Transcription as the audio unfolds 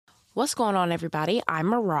What's going on, everybody? I'm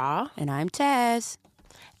Marah. And I'm Taz.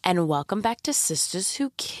 And welcome back to Sisters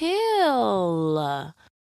Who Kill.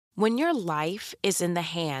 When your life is in the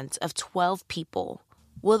hands of 12 people,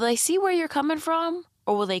 will they see where you're coming from,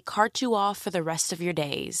 or will they cart you off for the rest of your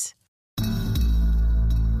days?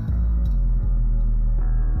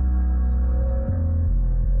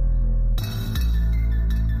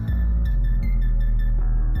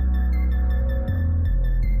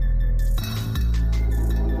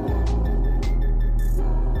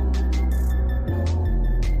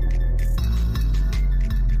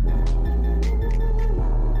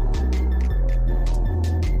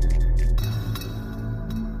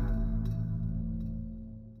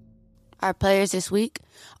 Our players this week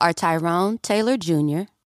are Tyrone Taylor Jr.,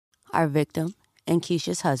 our victim, and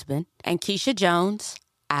Keisha's husband, and Keisha Jones,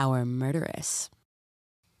 our murderess.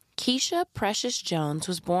 Keisha Precious Jones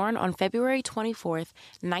was born on February 24th,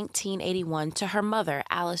 1981 to her mother,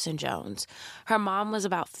 Allison Jones. Her mom was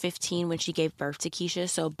about 15 when she gave birth to Keisha,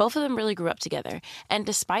 so both of them really grew up together. And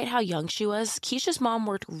despite how young she was, Keisha's mom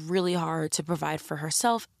worked really hard to provide for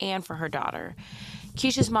herself and for her daughter.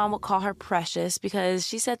 Keisha's mom would call her Precious because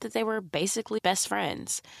she said that they were basically best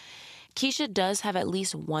friends. Keisha does have at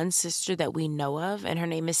least one sister that we know of, and her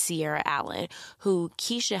name is Sierra Allen, who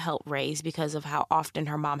Keisha helped raise because of how often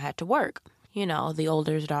her mom had to work. You know, the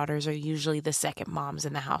older daughters are usually the second moms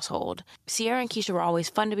in the household. Sierra and Keisha were always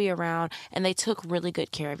fun to be around, and they took really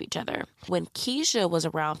good care of each other. When Keisha was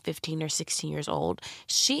around 15 or 16 years old,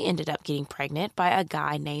 she ended up getting pregnant by a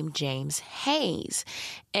guy named James Hayes.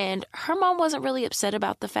 And her mom wasn't really upset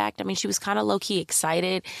about the fact. I mean, she was kind of low-key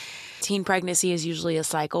excited. Teen pregnancy is usually a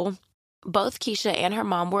cycle. Both Keisha and her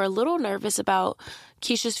mom were a little nervous about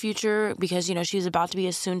Keisha's future because, you know, she was about to be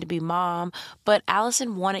a soon-to-be mom, but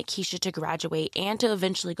Allison wanted Keisha to graduate and to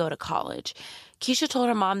eventually go to college. Keisha told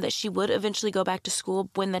her mom that she would eventually go back to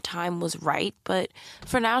school when the time was right, but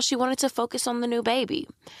for now she wanted to focus on the new baby.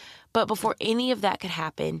 But before any of that could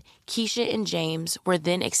happen, Keisha and James were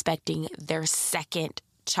then expecting their second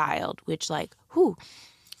child, which,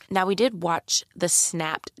 Now, we did watch the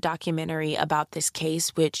Snapped documentary about this case,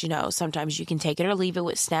 which, you know, sometimes you can take it or leave it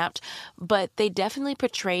with Snapped, but they definitely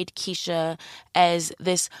portrayed Keisha as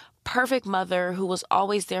this perfect mother who was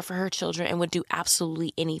always there for her children and would do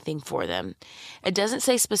absolutely anything for them. It doesn't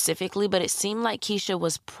say specifically, but it seemed like Keisha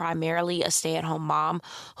was primarily a stay-at-home mom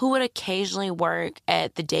who would occasionally work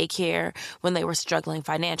at the daycare when they were struggling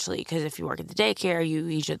financially, because if you work at the daycare, you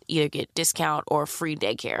either get discount or free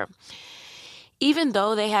daycare. Even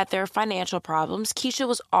though they had their financial problems, Keisha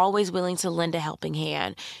was always willing to lend a helping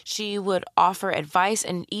hand. She would offer advice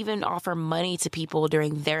and even offer money to people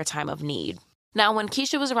during their time of need. Now, when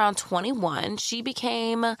Keisha was around 21, she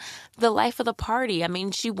became the life of the party. I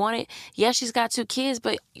mean, she's got 2 kids,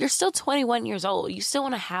 but you're still 21 years old. You still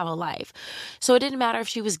want to have a life. So it didn't matter if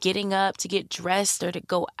she was getting up to get dressed or to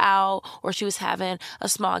go out, or she was having a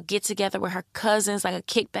small get-together with her cousins, like a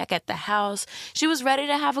kickback at the house. She was ready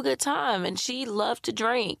to have a good time, and she loved to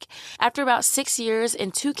drink. After about 6 years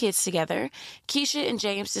and 2 kids together, Keisha and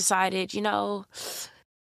James decided,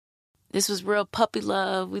 this was real puppy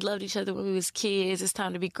love. We loved each other when we was kids. It's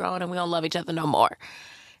time to be grown and we don't love each other no more.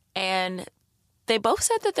 And they both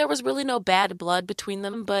said that there was really no bad blood between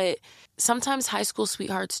them, but sometimes high school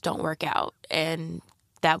sweethearts don't work out. And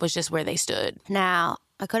that was just where they stood. Now,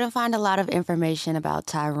 I couldn't find a lot of information about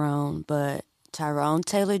Tyrone, but Tyrone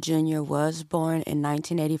Taylor Jr. was born in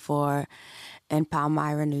 1984 in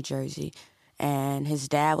Palmyra, New Jersey. And his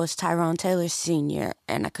dad was Tyrone Taylor Sr.,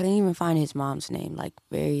 and I couldn't even find his mom's name,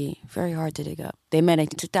 very, very hard to dig up. They met in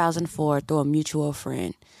 2004 through a mutual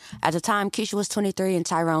friend. At the time, Keisha was 23 and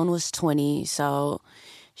Tyrone was 20, so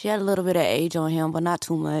she had a little bit of age on him, but not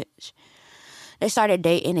too much. They started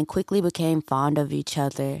dating and quickly became fond of each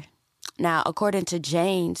other. Now, according to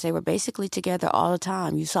James, they were basically together all the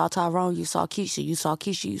time. You saw Tyrone, you saw Keisha, you saw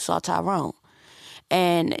Keisha, you saw Tyrone.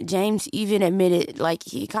 And James even admitted,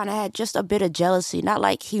 he kind of had just a bit of jealousy. Not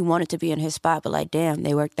like he wanted to be in his spot, but damn,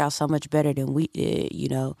 they worked out so much better than we did,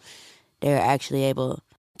 They were actually able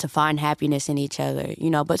to find happiness in each other,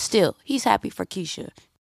 But still, he's happy for Keisha.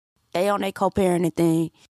 They on their co-parenting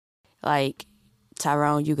thing.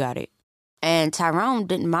 Tyrone, you got it. And Tyrone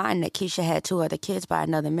didn't mind that Keisha had 2 other kids by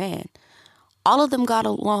another man. All of them got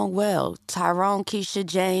along well. Tyrone, Keisha,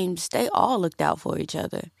 James, they all looked out for each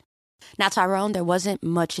other. Now, Tyrone, there wasn't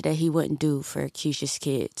much that he wouldn't do for Keisha's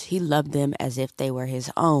kids. He loved them as if they were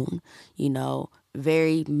his own,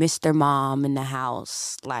 very Mr. Mom in the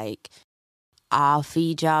house. I'll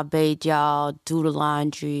feed y'all, bathe y'all, do the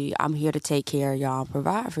laundry. I'm here to take care of y'all and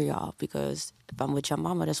provide for y'all because if I'm with your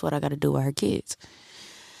mama, that's what I got to do with her kids.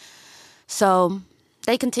 So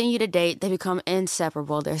They continue to date. They become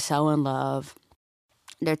inseparable. They're so in love.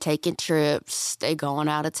 They're taking trips. They going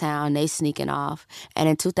out of town. They sneaking off. And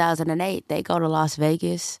in 2008, they go to Las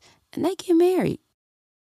Vegas and they get married.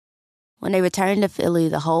 When they returned to Philly,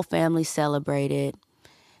 the whole family celebrated.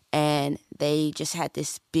 And they just had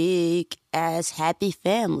this big ass happy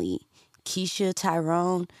family. Keisha,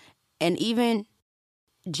 Tyrone, and even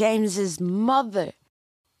James's mother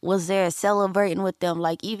was there celebrating with them.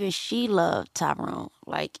 Like, even she loved Tyrone.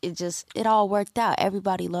 Like, it all worked out.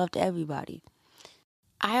 Everybody loved everybody.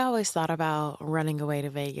 I always thought about running away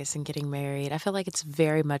to Vegas and getting married. I feel like it's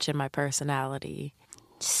very much in my personality.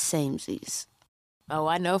 Samesies. Oh,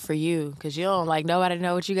 I know for you, because you don't like nobody to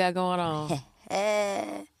know what you got going on.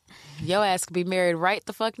 Your ass could be married right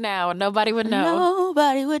the fuck now and nobody would know.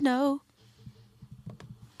 Nobody would know.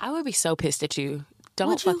 I would be so pissed at you.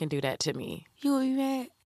 Don't fucking do that to me. You would be mad?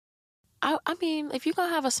 I mean, if you're going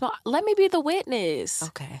to have a small... Let me be the witness.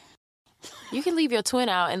 Okay. You can leave your twin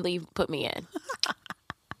out and put me in.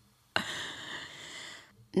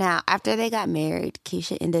 Now, after they got married,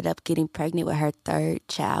 Keisha ended up getting pregnant with her third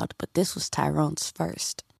child, but this was Tyrone's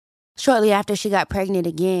first. Shortly after, she got pregnant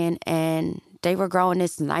again, and they were growing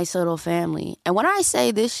this nice little family. And when I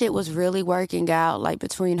say this shit was really working out, like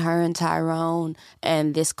between her and Tyrone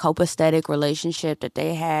and this copacetic relationship that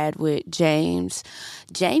they had with James,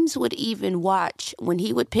 James would even watch, when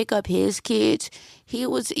he would pick up his kids, he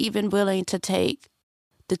was even willing to take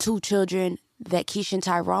the two children that Keisha and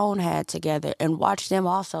Tyrone had together and watch them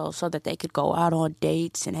also so that they could go out on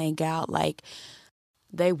dates and hang out. Like,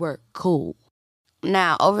 they were cool.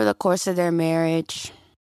 Now, over the course of their marriage,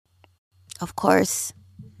 of course,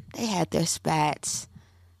 they had their spats,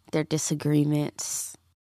 their disagreements.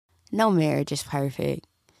 No marriage is perfect.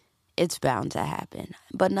 It's bound to happen,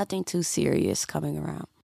 but nothing too serious coming around.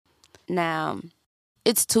 Now,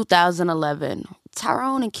 it's 2011.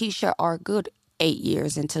 Tyrone and Keisha are a good 8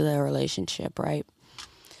 years into their relationship, right?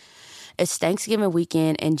 It's Thanksgiving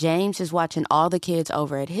weekend, and James is watching all the kids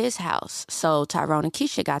over at his house. So Tyrone and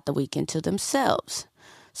Keisha got the weekend to themselves.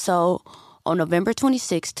 So on November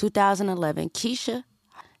 26, 2011, Keisha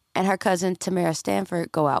and her cousin Tamara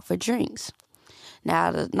Stanford go out for drinks.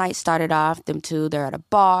 Now, the night started off, them two, they're at a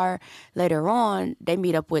bar. Later on, they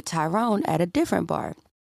meet up with Tyrone at a different bar.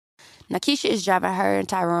 Now, Keisha is driving her and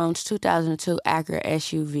Tyrone's 2002 Acura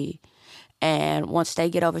SUV. And once they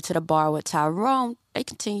get over to the bar with Tyrone, they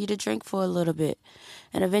continue to drink for a little bit.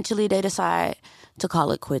 And eventually they decide to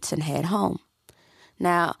call it quits and head home.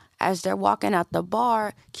 Now, as they're walking out the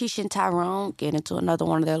bar, Keisha and Tyrone get into another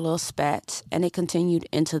one of their little spats, and they continued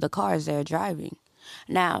into the car as they're driving.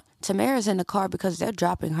 Now, Tamara's in the car because they're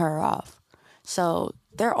dropping her off. So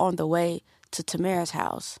they're on the way to Tamara's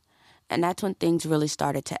house. And that's when things really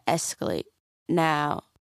started to escalate. Now,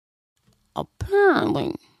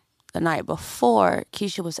 apparently, the night before,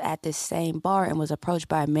 Keisha was at this same bar and was approached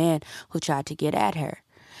by a man who tried to get at her.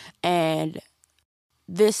 And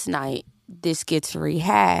this night, this gets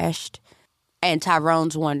rehashed, and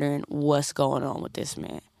Tyrone's wondering what's going on with this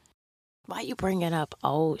man. Why you bringing up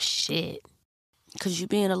old shit? Because you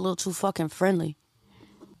being a little too fucking friendly.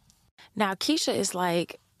 Now, Keisha is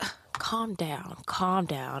like, calm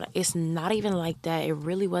down. It's not even like that. It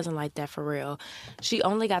really wasn't like that for real. She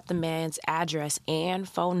only got the man's address and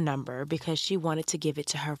phone number because she wanted to give it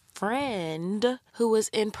to her friend who was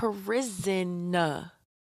in prison.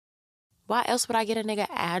 Why else would I get a nigga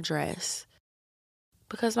address?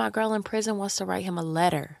 Because my girl in prison wants to write him a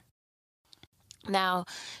letter. Now,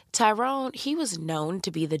 Tyrone, he was known to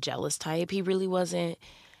be the jealous type. He really wasn't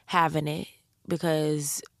having it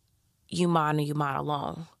because you mind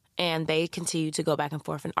alone. And they continue to go back and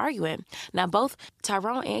forth and arguing. Now, both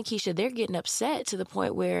Tyrone and Keisha, they're getting upset to the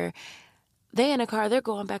point where they in the car, they're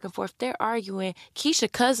going back and forth. They're arguing.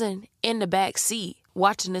 Keisha's cousin in the back seat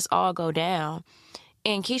watching this all go down.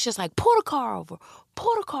 And Keisha's like, pull the car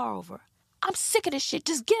over. I'm sick of this shit.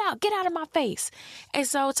 Just get out of my face. And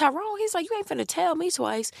so Tyrone, he's like, you ain't finna tell me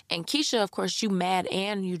twice. And Keisha, of course, you mad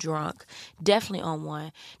and you drunk. Definitely on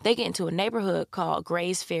one. They get into a neighborhood called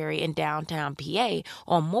Grays Ferry in downtown PA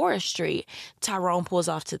on Morris Street. Tyrone pulls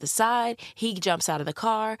off to the side. He jumps out of the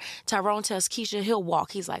car. Tyrone tells Keisha he'll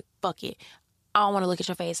walk. He's like, fuck it. I don't want to look at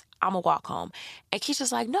your face. I'm going to walk home. And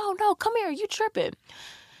Keisha's like, no, come here. You tripping.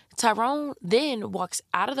 Tyrone then walks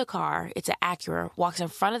out of the car. It's an Acura. Walks in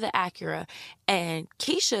front of the Acura. And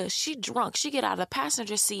Keisha, she drunk. She get out of the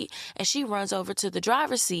passenger seat and she runs over to the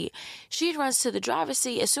driver's seat. She runs to the driver's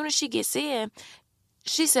seat. As soon as she gets in,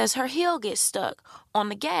 she says her heel gets stuck on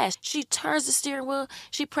the gas. She turns the steering wheel.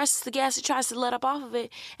 She presses the gas. She tries to let up off of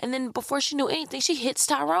it. And then before she knew anything, she hits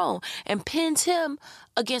Tyrone and pins him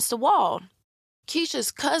against the wall.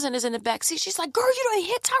 Keisha's cousin is in the back seat. She's like, girl, you done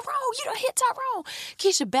hit Tyrone. You done hit Tyrone.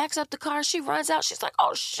 Keisha backs up the car. She runs out. She's like,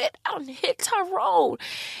 oh, shit, I done hit Tyrone.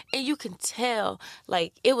 And you can tell,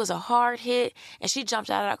 like, it was a hard hit. And she jumped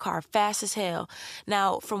out of that car fast as hell.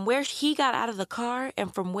 Now, from where he got out of the car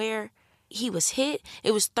and from where he was hit,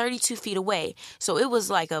 it was 32 feet away. So it was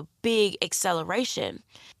like a big acceleration.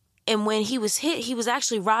 And when he was hit, he was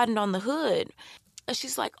actually riding on the hood. And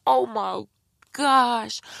she's like, oh my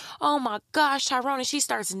gosh, Tyrone. And she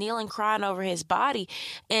starts kneeling, crying over his body.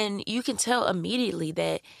 And you can tell immediately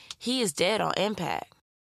that he is dead on impact.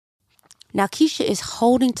 Now, Keisha is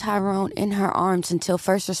holding Tyrone in her arms until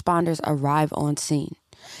first responders arrive on scene.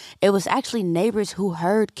 It was actually neighbors who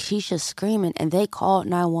heard Keisha screaming, and they called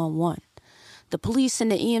 911. The police and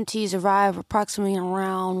the EMTs arrive approximately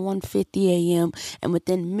around 1:50 a.m., and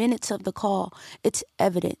within minutes of the call, it's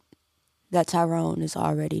evident that Tyrone is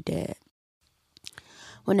already dead.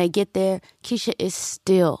 When they get there, Keisha is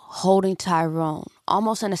still holding Tyrone,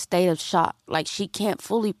 almost in a state of shock, like she can't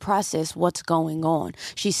fully process what's going on.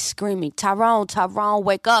 She's screaming, Tyrone, Tyrone,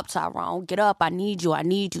 wake up, Tyrone, get up, I need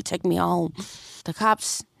you, take me home. The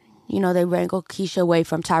cops, they wrangle Keisha away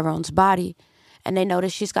from Tyrone's body, and they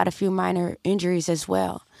notice she's got a few minor injuries as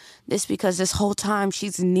well. This because this whole time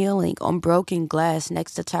she's kneeling on broken glass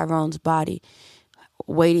next to Tyrone's body,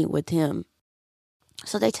 waiting with him.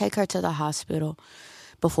 So they take her to the hospital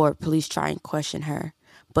before police try and question her.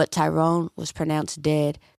 But Tyrone was pronounced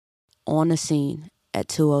dead on the scene at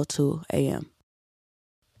 2:02 a.m.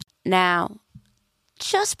 Now,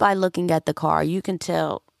 just by looking at the car, you can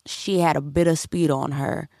tell she had a bit of speed on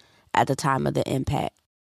her at the time of the impact.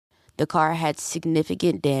 The car had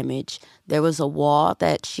significant damage. There was a wall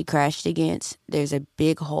that she crashed against. There's a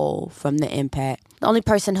big hole from the impact. The only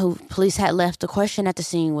person who police had left to question at the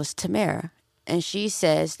scene was Tamara. And she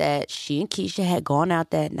says that she and Keisha had gone out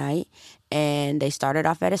that night, and they started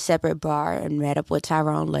off at a separate bar and met up with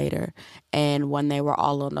Tyrone later. And when they were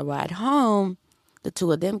all on the ride home, the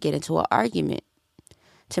two of them get into an argument.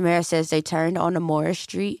 Tamara says they turned onto Morris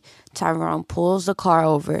Street. Tyrone pulls the car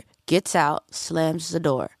over, gets out, slams the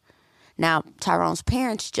door. Now, Tyrone's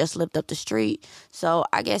parents just lived up the street, so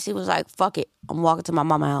I guess he was like, fuck it, I'm walking to my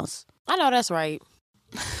mama's house. I know that's right.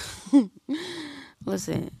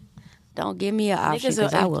 Listen, don't give me an option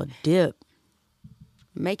because I will dip.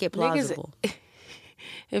 Make it plausible.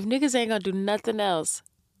 If niggas ain't gonna do nothing else,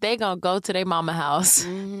 they gonna go to their mama house.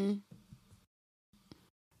 Mm-hmm.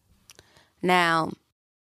 Now,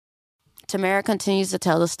 Tamara continues to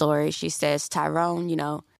tell the story. She says Tyrone,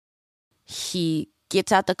 he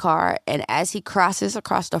gets out the car, and as he crosses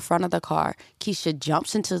across the front of the car, Keisha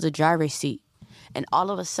jumps into the driver's seat, and all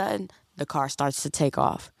of a sudden, the car starts to take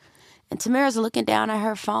off. And Tamara's looking down at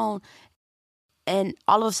her phone, and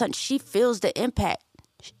all of a sudden, she feels the impact.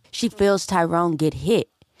 She feels Tyrone get hit,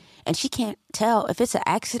 and she can't tell if it's an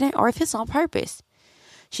accident or if it's on purpose.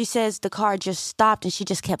 She says the car just stopped, and she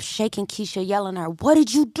just kept shaking Keisha, yelling at her, what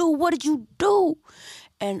did you do? What did you do?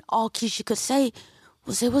 And all Keisha could say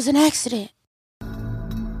was it was an accident.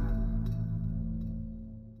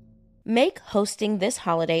 Make hosting this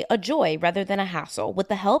holiday a joy rather than a hassle with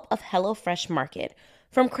the help of HelloFresh Market.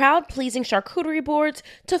 From crowd-pleasing charcuterie boards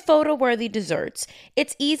to photo-worthy desserts,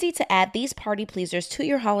 it's easy to add these party pleasers to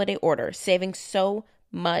your holiday order, saving so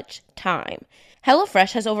much time.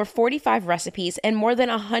 HelloFresh has over 45 recipes and more than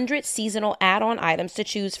 100 seasonal add-on items to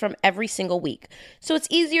choose from every single week, so it's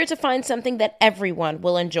easier to find something that everyone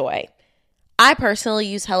will enjoy. I personally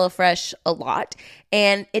use HelloFresh a lot,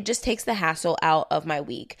 and it just takes the hassle out of my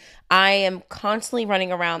week. I am constantly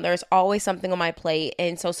running around. There's always something on my plate,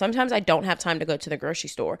 and so sometimes I don't have time to go to the grocery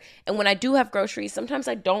store. And when I do have groceries, sometimes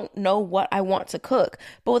I don't know what I want to cook.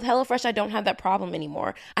 But with HelloFresh, I don't have that problem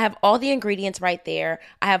anymore. I have all the ingredients right there.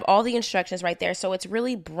 I have all the instructions right there, so it's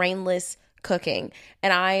really brainless cooking,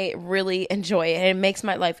 and I really enjoy it, and it makes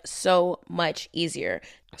my life so much easier.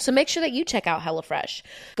 So make sure that you check out HelloFresh.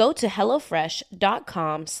 Go to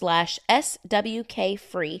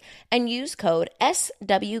HelloFresh.com/SWKFree and use code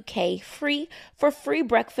SWKFree for free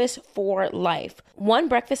breakfast for life. One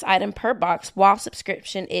breakfast item per box while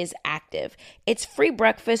subscription is active. It's free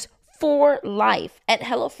breakfast for life at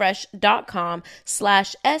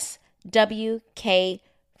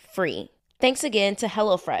HelloFresh.com/SWKFree. Thanks again to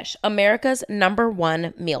HelloFresh, America's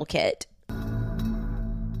 #1 meal kit.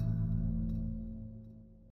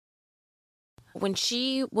 When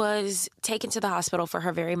she was taken to the hospital for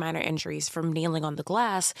her very minor injuries from kneeling on the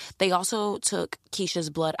glass, they also took Keisha's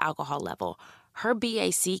blood alcohol level. Her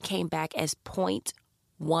BAC came back as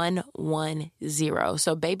 .110.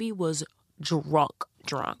 So baby was drunk.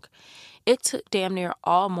 drunk. It took damn near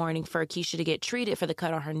all morning for Keisha to get treated for the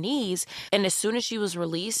cut on her knees. And as soon as she was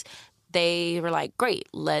released, they were like, great,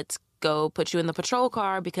 let's go put you in the patrol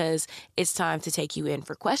car because it's time to take you in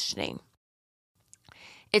for questioning.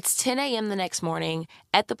 It's 10 a.m. the next morning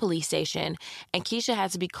at the police station, and Keisha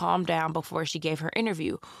had to be calmed down before she gave her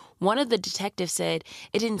interview. One of the detectives said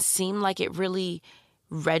it didn't seem like it really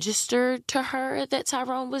registered to her that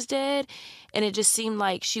Tyrone was dead, and it just seemed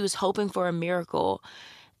like she was hoping for a miracle.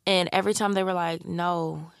 And every time they were like,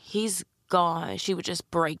 no, he's gone, she would just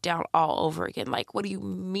break down all over again. Like, what do you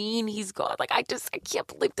mean he's gone? Like, I can't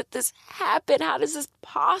believe that this happened. How is this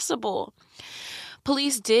possible?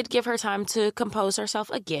 Police did give her time to compose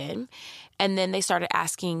herself again, and then they started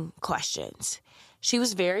asking questions. She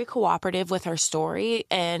was very cooperative with her story,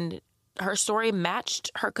 and her story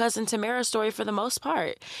matched her cousin Tamara's story for the most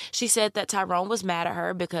part. She said that Tyrone was mad at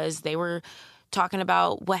her because they were talking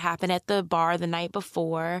about what happened at the bar the night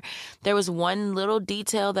before. There was one little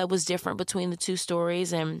detail that was different between the two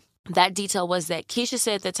stories, and that detail was that Keisha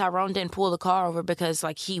said that Tyrone didn't pull the car over because,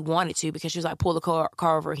 like, he wanted to, because she was like, pull the car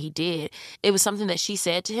over. He did. It was something that she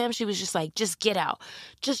said to him. She was just like, just get out.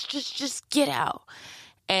 Just get out.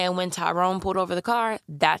 And when Tyrone pulled over the car,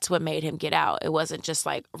 that's what made him get out. It wasn't just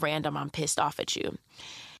like random, I'm pissed off at you.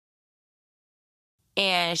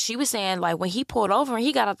 And she was saying, like, when he pulled over and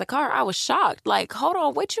he got out the car, I was shocked. Like, hold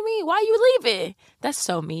on, what you mean? Why you leaving? That's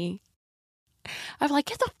so me. I'm like,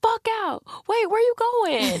 get the fuck out. Wait, where you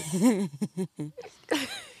going?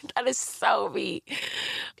 That is so me.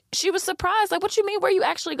 She was surprised. Like, what you mean? Where you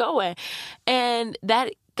actually going? And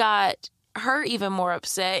that got her even more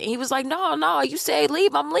upset. He was like, no, you say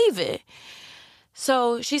leave, I'm leaving.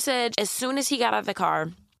 So she said as soon as he got out of the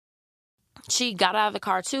car, she got out of the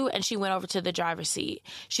car too, and she went over to the driver's seat.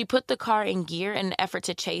 She put the car in gear in an effort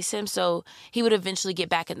to chase him so he would eventually get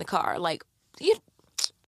back in the car. Like,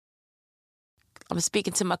 I'm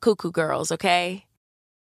speaking to my cuckoo girls, okay?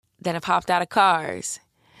 That have hopped out of cars.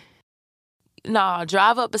 Nah,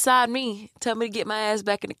 drive up beside me. Tell me to get my ass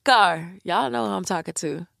back in the car. Y'all know who I'm talking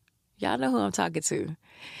to.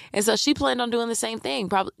 And so she planned on doing the same thing,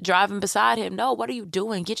 probably driving beside him. No, what are you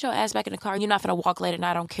doing? Get your ass back in the car. You're not going to walk late at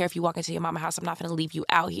night. I don't care if you walk into your mama's house. I'm not going to leave you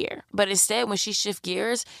out here. But instead, when she shifted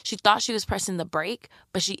gears, she thought she was pressing the brake,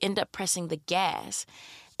 but she ended up pressing the gas.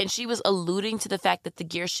 And she was alluding to the fact that the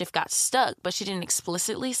gear shift got stuck, but she didn't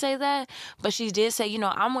explicitly say that. But she did say,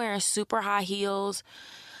 I'm wearing super high heels,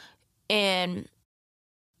 and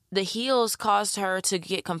the heels caused her to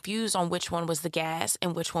get confused on which one was the gas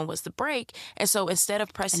and which one was the brake. And so instead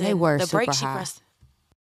of pressing the brake, she pressed.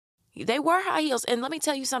 They were high heels. And let me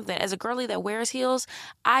tell you something. As a girlie that wears heels,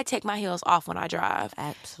 I take my heels off when I drive.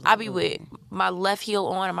 Absolutely. I be with my left heel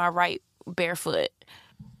on and my right barefoot.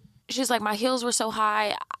 She's like, my heels were so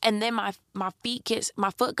high, and then my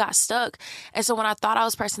foot got stuck. And so when I thought I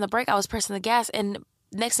was pressing the brake, I was pressing the gas. And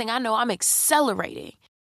next thing I know, I'm accelerating.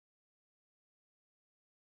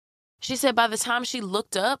 She said by the time she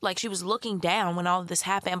looked up, like she was looking down when all of this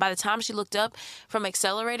happened. By the time she looked up from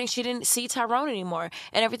accelerating, she didn't see Tyrone anymore.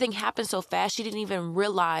 And everything happened so fast, she didn't even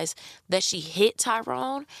realize that she hit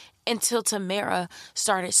Tyrone until Tamara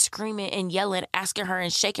started screaming and yelling, asking her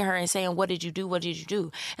and shaking her and saying, what did you do? What did you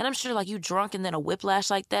do? And I'm sure, like, you drunk and then a whiplash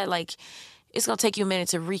like that, like, it's going to take you a minute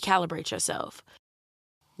to recalibrate yourself.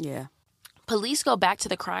 Yeah. Police go back to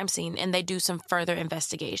the crime scene and they do some further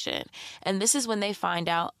investigation. And this is when they find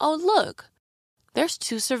out, oh, look, there's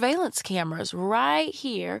 2 surveillance cameras right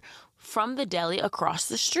here from the deli across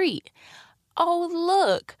the street. Oh,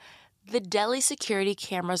 look, the deli security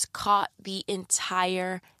cameras caught the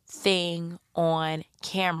entire thing on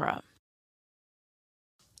camera.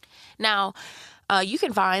 Now, you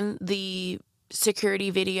can find the security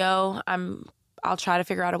video. I'll try to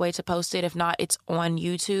figure out a way to post it. If not, it's on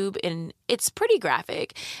YouTube, and it's pretty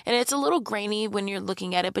graphic, and it's a little grainy when you're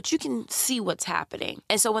looking at it, but you can see what's happening.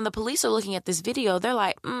 And so when the police are looking at this video, they're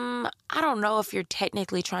like, I don't know if you're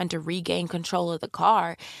technically trying to regain control of the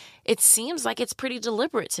car. It seems like it's pretty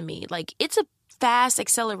deliberate to me. Like, it's a fast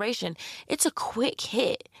acceleration. It's a quick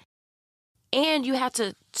hit. And you had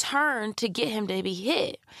to turn to get him to be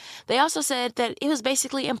hit. They also said that it was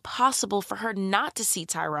basically impossible for her not to see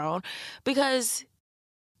Tyrone because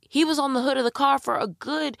he was on the hood of the car for a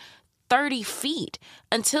good 30 feet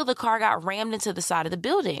until the car got rammed into the side of the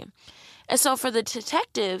building. And so for the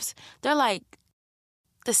detectives, they're like,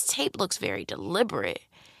 this tape looks very deliberate,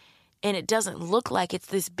 and it doesn't look like it's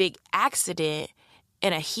this big accident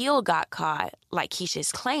and a heel got caught like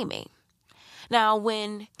Keisha's claiming. Now,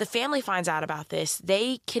 when the family finds out about this,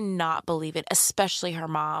 they cannot believe it, especially her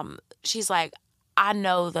mom. She's like, I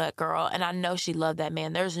know that girl, and I know she loved that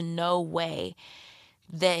man. There's no way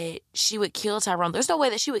that she would kill Tyrone. There's no way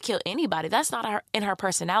that she would kill anybody. That's not in her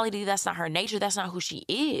personality. That's not her nature. That's not who she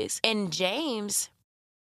is. And James,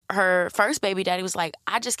 her first baby daddy, was like,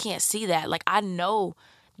 I just can't see that. Like, I know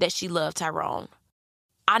that she loved Tyrone.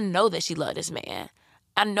 I know that she loved this man.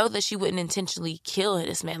 I know that she wouldn't intentionally kill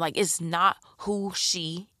this man. Like, it's not who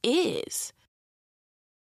she is.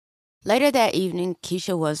 Later that evening,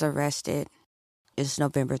 Keisha was arrested. It's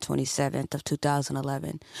November 27th of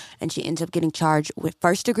 2011, and she ends up getting charged with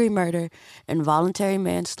first-degree murder, involuntary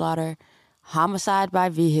manslaughter, homicide by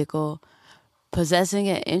vehicle, possessing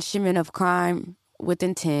an instrument of crime with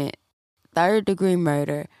intent, third-degree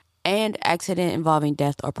murder, and accident involving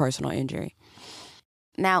death or personal injury.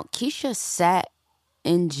 Now, Keisha sat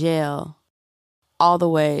in jail all the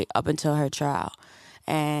way up until her trial,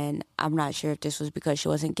 and I'm not sure if this was because she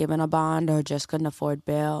wasn't given a bond or just couldn't afford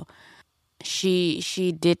bail.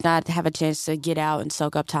 She did not have a chance to get out and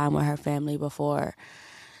soak up time with her family before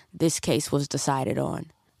this case was decided on.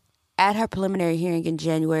 At her preliminary hearing in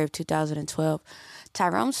January of 2012,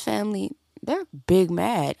 Tyrone's family, they're big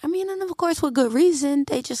mad. I mean, and of course with good reason.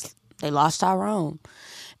 They lost Tyrone.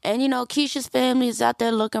 And, Keisha's family is out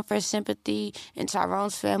there looking for sympathy, and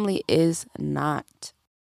Tyrone's family is not.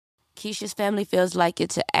 Keisha's family feels like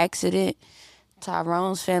it's an accident.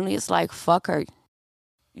 Tyrone's family is like, fuck her.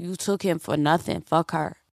 You took him for nothing. Fuck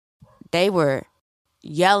her. They were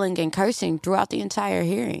yelling and cursing throughout the entire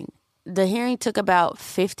hearing. The hearing took about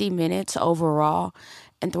 50 minutes overall,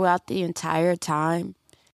 and throughout the entire time,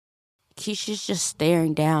 Keisha's just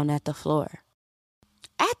staring down at the floor.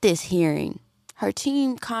 At this hearing, her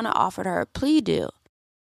team kind of offered her a plea deal.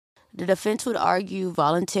 The defense would argue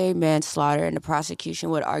voluntary manslaughter, and the prosecution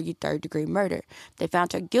would argue third-degree murder. If they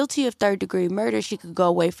found her guilty of third-degree murder, she could go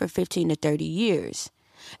away for 15 to 30 years.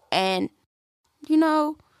 And,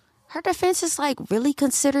 her defense is like, really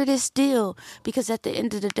consider this deal, because at the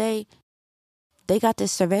end of the day, they got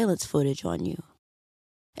this surveillance footage on you.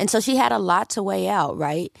 And so she had a lot to weigh out,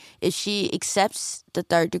 right? If she accepts the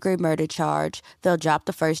third-degree murder charge, they'll drop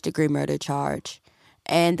the first-degree murder charge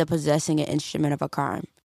and the possessing an instrument of a crime.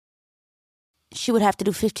 She would have to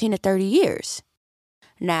do 15 to 30 years.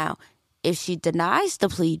 Now, if she denies the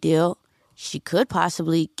plea deal, she could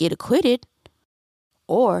possibly get acquitted,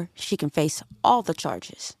 or she can face all the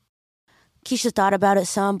charges. Keisha thought about it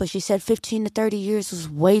some, but she said 15 to 30 years was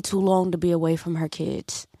way too long to be away from her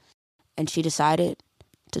kids. And she decided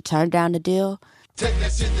to turn down the deal. Take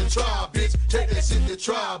that shit to trial, bitch. Take that shit to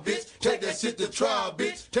trial, bitch. Take that shit to trial,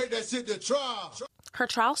 bitch. Take that shit to trial. Her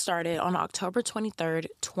trial started on October 23rd,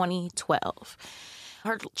 2012.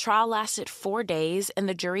 Her trial lasted 4 days, and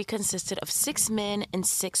the jury consisted of 6 men and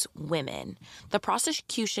 6 women. The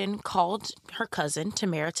prosecution called her cousin,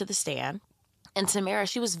 Tamara, to the stand. And Tamara,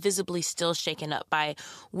 she was visibly still shaken up by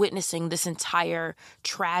witnessing this entire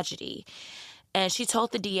tragedy. And she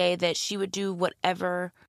told the DA that she would do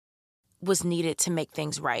whatever was needed to make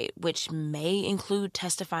things right, which may include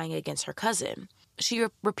testifying against her cousin. She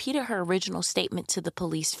repeated her original statement to the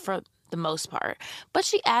police for the most part, but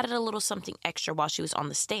she added a little something extra while she was on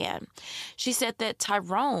the stand. She said that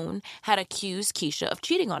Tyrone had accused Keisha of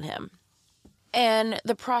cheating on him. And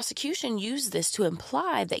the prosecution used this to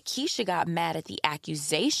imply that Keisha got mad at the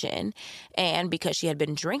accusation, and because she had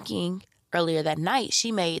been drinking earlier that night,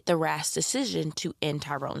 she made the rash decision to end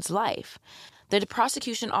Tyrone's life. The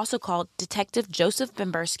prosecution also called Detective Joseph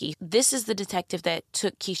Bimberski. This is the detective that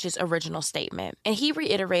took Keisha's original statement. And he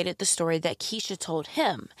reiterated the story that Keisha told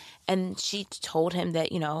him. And she told him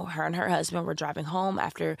that, her and her husband were driving home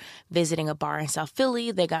after visiting a bar in South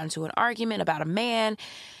Philly. They got into an argument about a man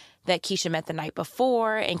that Keisha met the night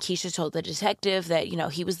before. And Keisha told the detective that,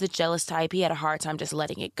 he was the jealous type. He had a hard time just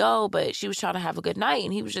letting it go, but she was trying to have a good night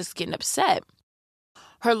and he was just getting upset.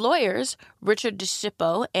 Her lawyers, Richard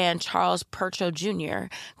DeShippo and Charles Percho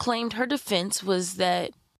Jr., claimed her defense was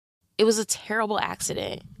that it was a terrible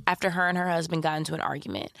accident after her and her husband got into an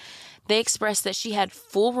argument. They expressed that she had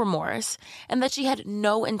full remorse and that she had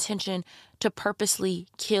no intention to purposely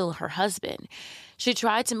kill her husband. She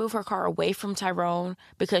tried to move her car away from Tyrone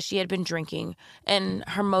because she had been drinking, and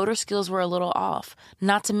her motor skills were a little off.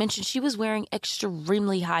 Not to mention she was wearing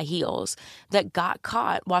extremely high heels that got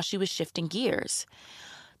caught while she was shifting gears.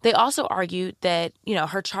 They also argued that,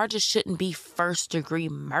 her charges shouldn't be first-degree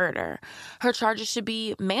murder. Her charges should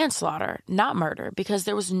be manslaughter, not murder, because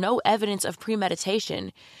there was no evidence of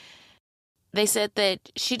premeditation. They said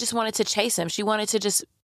that she just wanted to chase him. She wanted to just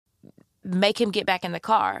make him get back in the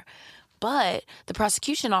car. But the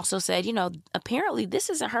prosecution also said, apparently this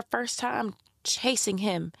isn't her first time chasing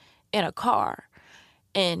him in a car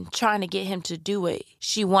and trying to get him to do what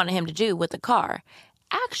she wanted him to do with the car.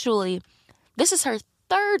 Actually, this is her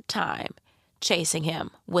third time chasing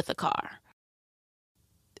him with a car.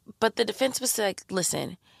 But the defense was like,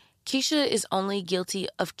 listen, Keisha is only guilty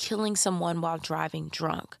of killing someone while driving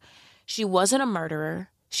drunk. She wasn't a murderer.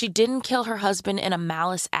 She didn't kill her husband in a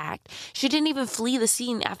malice act. She didn't even flee the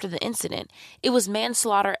scene after the incident. It was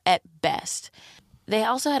manslaughter at best. They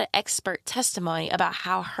also had an expert testimony about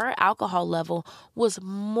how her alcohol level was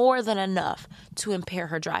more than enough to impair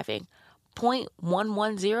her driving.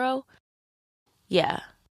 0.110? Yeah,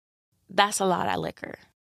 that's a lot of liquor.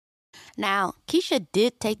 Now, Keisha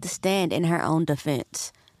did take the stand in her own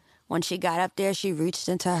defense. When she got up there, she reached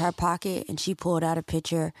into her pocket and she pulled out a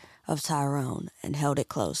picture of Tyrone and held it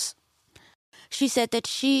close. She said that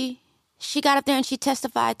she got up there and she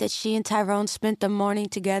testified that she and Tyrone spent the morning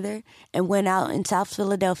together and went out in South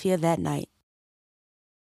Philadelphia that night.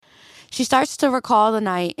 She starts to recall the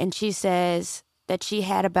night and she says that she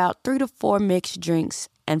had about 3 to 4 mixed drinks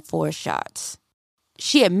and 4 shots.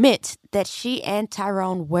 She admits that she and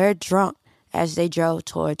Tyrone were drunk as they drove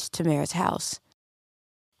towards Tamara's house,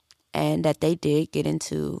 and that they did get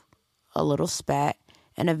into a little spat,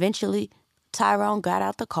 and eventually Tyrone got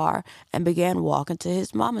out the car and began walking to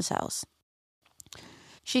his mama's house.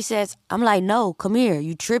 She says, I'm like, no, come here,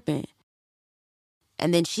 you tripping.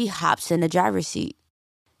 And then she hops in the driver's seat.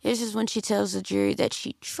 This is when she tells the jury that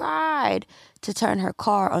she tried to turn her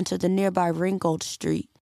car onto the nearby Ringgold Street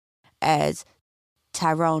as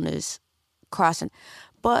Tyrone is crossing,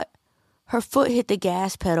 but her foot hit the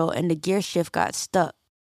gas pedal and the gear shift got stuck.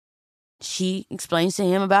 She explains to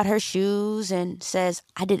him about her shoes and says,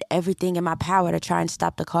 I did everything in my power to try and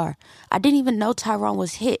stop the car. I didn't even know Tyrone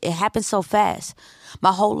was hit. It happened so fast.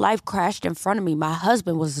 My whole life crashed in front of me. My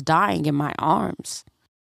husband was dying in my arms.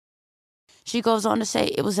 She goes on to say,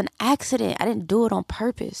 it was an accident. I didn't do it on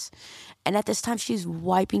purpose. And at this time, she's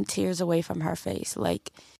wiping tears away from her face.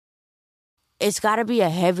 Like, it's got to be a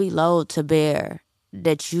heavy load to bear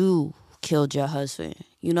that you killed your husband.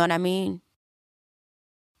 You know what I mean?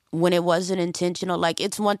 When it wasn't intentional, like,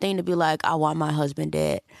 it's one thing to be like, I want my husband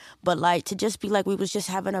dead. But, like, to just be like, we was just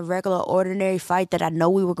having a regular, ordinary fight that I know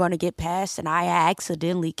we were going to get past and I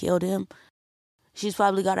accidentally killed him. She's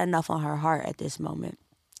probably got enough on her heart at this moment.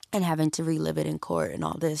 And having to relive it in court and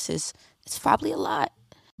all this it's probably a lot.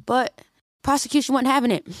 But prosecution wasn't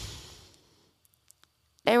having it.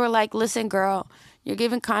 They were like, listen, girl, you're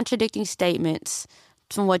giving contradicting statements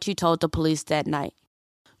from what you told the police that night.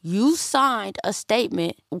 You signed a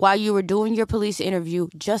statement while you were doing your police interview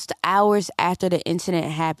just hours after the incident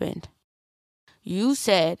happened. You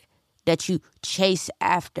said that you chased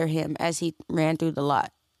after him as he ran through the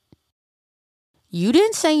lot. You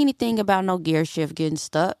didn't say anything about no gear shift getting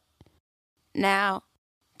stuck. Now,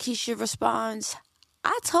 Keisha responds,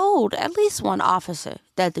 I told at least one officer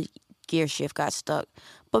that the gear shift got stuck,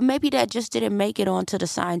 but maybe that just didn't make it onto the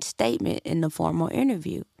signed statement in the formal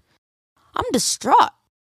interview. I'm distraught.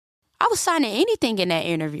 I was signing anything in that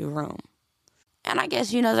interview room. And I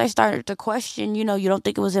guess, they started to question, you don't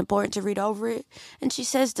think it was important to read over it? And she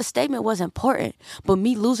says the statement was important, but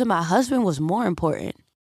me losing my husband was more important.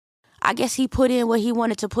 I guess he put in what he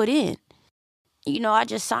wanted to put in. I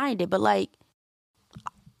just signed it, but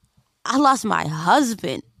I lost my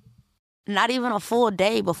husband not even a full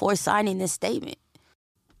day before signing this statement.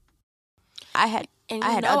 I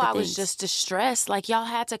was just distressed. Like, y'all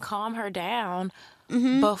had to calm her down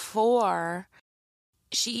before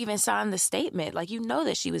she even signed the statement. Like,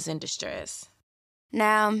 that she was in distress.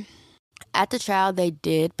 Now, at the trial, they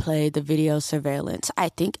did play the video surveillance. I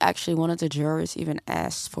think actually one of the jurors even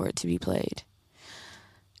asked for it to be played.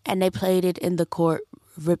 And they played it in the court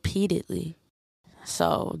repeatedly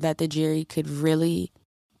so that the jury could really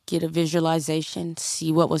get a visualization,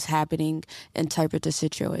 see what was happening, interpret the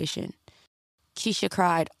situation. Keisha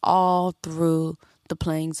cried all through the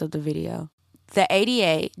playings of the video. The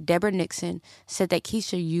ADA, Deborah Nixon, said that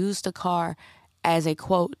Keisha used the car as a,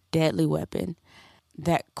 quote, deadly weapon.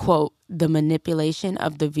 That, quote, the manipulation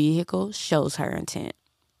of the vehicle shows her intent.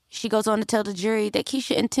 She goes on to tell the jury that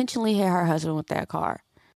Keisha intentionally hit her husband with that car.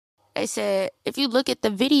 They said, if you look at the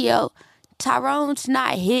video, Tyrone's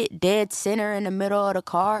not hit dead center in the middle of the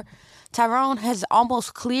car. Tyrone has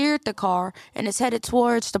almost cleared the car and is headed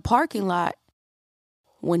towards the parking lot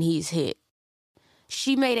when he's hit.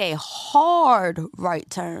 She made a hard right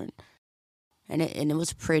turn. And it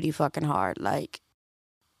was pretty fucking hard. Like,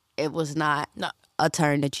 it was not a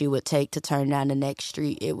turn that you would take to turn down the next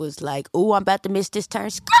street. It was like, ooh, I'm about to miss this turn.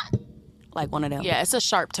 Like one of them. Yeah, it's a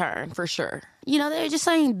sharp turn for sure. They're just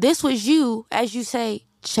saying this was you, as you say,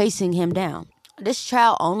 chasing him down. This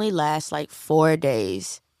trial only lasts like 4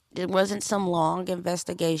 days. It wasn't some long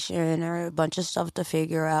investigation or a bunch of stuff to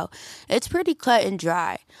figure out. It's pretty cut and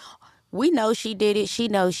dry. We know she did it. She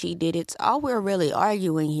knows she did it. All we're really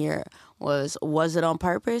arguing here was it on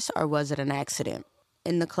purpose or was it an accident?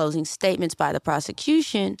 In the closing statements by the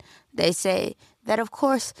prosecution, they say that, of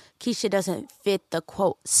course, Keisha doesn't fit the,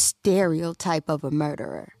 quote, stereotype of a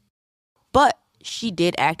murderer. But she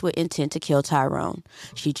did act with intent to kill Tyrone.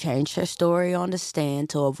 She changed her story on the stand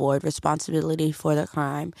to avoid responsibility for the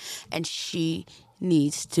crime, and she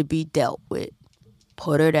needs to be dealt with.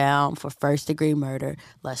 Put her down for first-degree murder.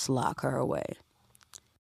 Let's lock her away.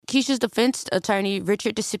 Keisha's defense attorney,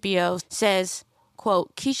 Richard DeCipio, says,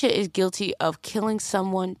 quote, Keisha is guilty of killing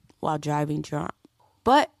someone while driving drunk.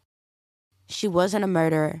 But she wasn't a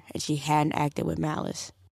murderer, and she hadn't acted with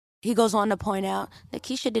malice. He goes on to point out that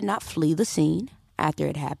Keisha did not flee the scene after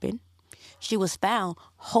it happened. She was found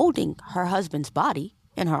holding her husband's body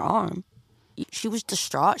in her arm. She was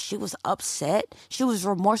distraught. She was upset. She was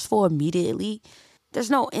remorseful immediately.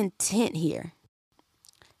 There's no intent here.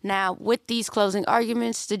 Now, with these closing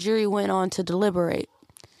arguments, the jury went on to deliberate.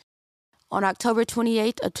 On October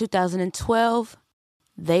 28th of 2012,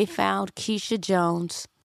 they found Keisha Jones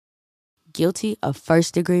guilty of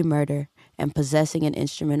first-degree murder and possessing an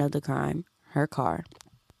instrument of the crime, her car.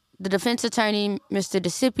 The defense attorney, Mr.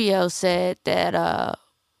 DeCipio, said that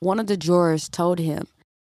one of the jurors told him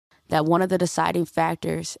that one of the deciding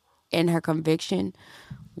factors in her conviction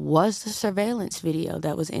was the surveillance video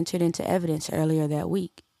that was entered into evidence earlier that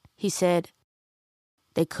week. He said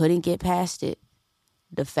they couldn't get past it.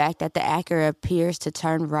 The fact that the Acura appears to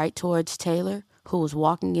turn right towards Taylor, who was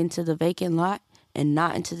walking into the vacant lot and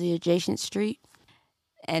not into the adjacent street,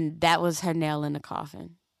 and that was her nail in the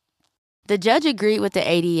coffin. The judge agreed with the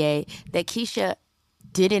ADA that Keisha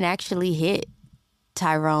didn't actually hit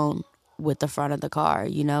Tyrone with the front of the car,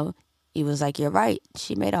 you know. He was like, you're right.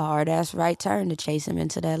 She made a hard-ass right turn to chase him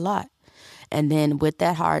into that lot. And then with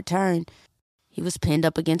that hard turn, he was pinned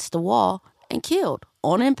up against the wall and killed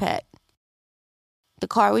on impact. The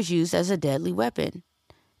car was used as a deadly weapon,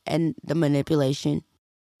 and the manipulation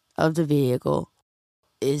of the vehicle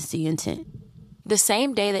is the intent. The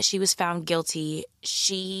same day that she was found guilty,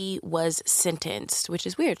 she was sentenced, which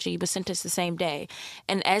is weird. She was sentenced the same day.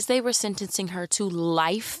 And as they were sentencing her to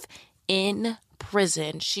life in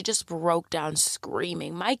prison, she just broke down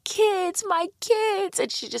screaming, my kids.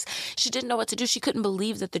 And she didn't know what to do. She couldn't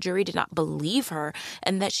believe that the jury did not believe her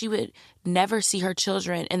and that she would never see her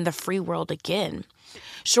children in the free world again.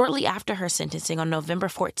 Shortly after her sentencing on November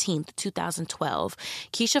 14th, 2012,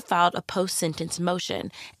 Keisha filed a post-sentence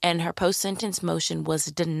motion, and her post-sentence motion was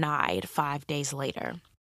denied 5 days later.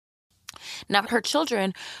 Now, her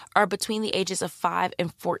children are between the ages of 5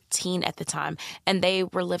 and 14 at the time, and they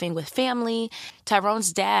were living with family.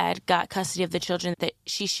 Tyrone's dad got custody of the children that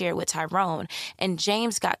she shared with Tyrone, and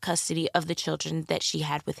James got custody of the children that she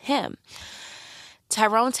had with him.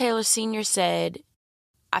 Tyrone Taylor Sr. said,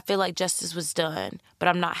 I feel like justice was done, but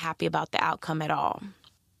I'm not happy about the outcome at all.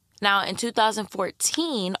 Now, in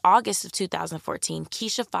 2014, August of 2014,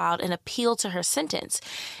 Keisha filed an appeal to her sentence,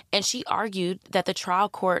 and she argued that the trial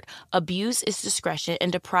court abused its discretion and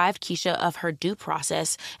deprived Keisha of her due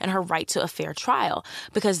process and her right to a fair trial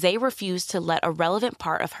because they refused to let a relevant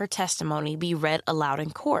part of her testimony be read aloud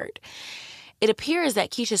in court. It appears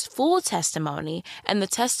that Keisha's full testimony and the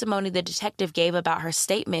testimony the detective gave about her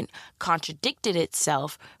statement contradicted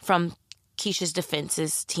itself from Keisha's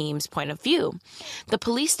defense's team's point of view. The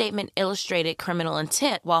police statement illustrated criminal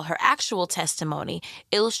intent, while her actual testimony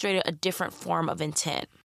illustrated a different form of intent.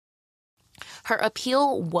 Her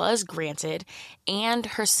appeal was granted, and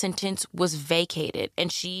her sentence was vacated,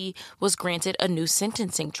 and she was granted a new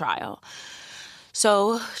sentencing trial.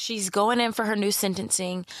 So she's going in for her new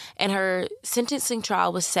sentencing, and her sentencing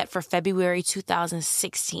trial was set for February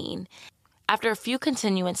 2016. After a few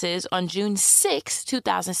continuances, on June 6,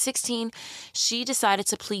 2016, she decided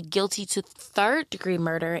to plead guilty to third-degree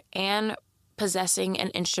murder and possessing an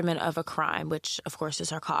instrument of a crime, which, of course, is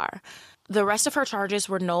her car. The rest of her charges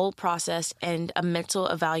were null processed, and a mental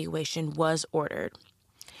evaluation was ordered.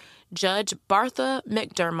 Judge Bartha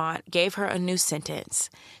McDermott gave her a new sentence.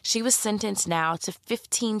 She was sentenced now to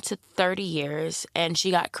 15 to 30 years, and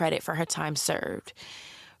she got credit for her time served.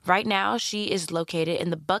 Right now, she is located in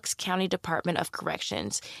the Bucks County Department of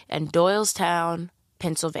Corrections in Doylestown,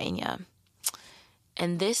 Pennsylvania.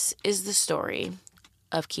 And this is the story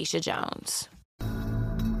of Keisha Jones.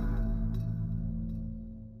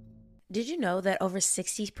 Did you know that over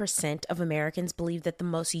 60% of Americans believe that the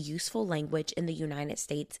most useful language in the United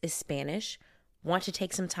States is Spanish? Want to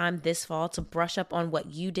take some time this fall to brush up on what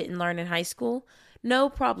you didn't learn in high school?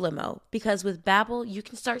 No problemo, because with Babbel, you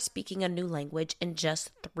can start speaking a new language in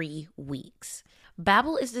just 3 weeks.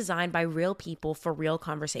 Babbel is designed by real people for real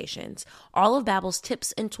conversations. All of Babbel's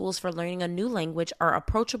tips and tools for learning a new language are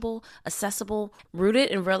approachable, accessible,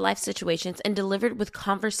 rooted in real-life situations, and delivered with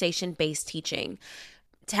conversation-based teaching.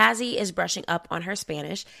 Tazzy is brushing up on her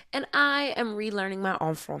Spanish, and I am relearning my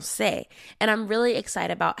en français. And I'm really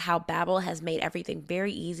excited about how Babbel has made everything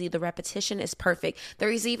very easy. The repetition is perfect.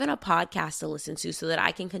 There is even a podcast to listen to so that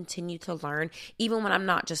I can continue to learn even when I'm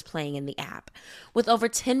not just playing in the app. With over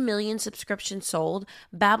 10 million subscriptions sold,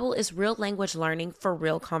 Babbel is real language learning for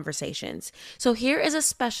real conversations. So here is a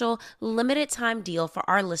special limited time deal for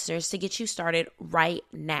our listeners to get you started right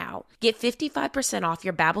now. Get 55% off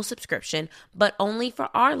your Babbel subscription, but only for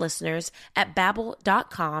our listeners at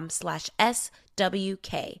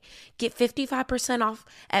babbel.com/SWK. Get 55% off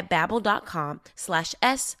at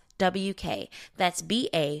babbel.com/SWK. That's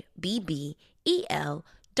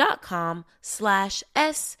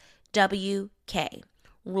BABBEL.com/SWK.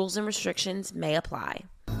 Rules and restrictions may apply.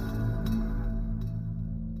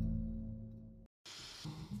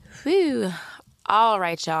 Whew. All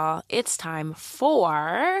right, y'all. It's time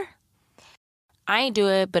for... I ain't do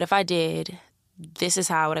it, but if I did, this is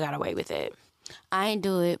how I would have got away with it. I ain't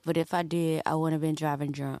do it, but if I did, I wouldn't have been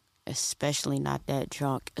driving drunk. Especially not that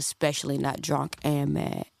drunk. Especially not drunk and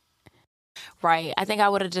mad. Right. I think I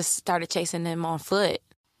would have just started chasing him on foot.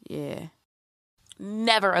 Yeah.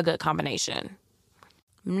 Never a good combination.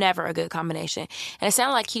 Never a good combination. And it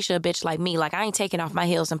sounded like Keisha a bitch like me. Like, I ain't taking off my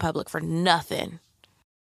heels in public for nothing.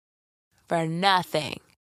 For nothing.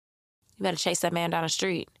 You better chase that man down the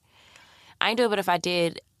street. I ain't do it, but if I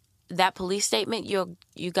did, that police statement, you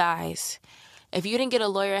guys, if you didn't get a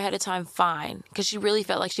lawyer ahead of time, fine. Because she really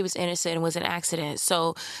felt like she was innocent and was an accident.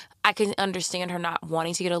 So I can understand her not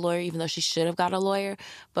wanting to get a lawyer, even though she should have got a lawyer.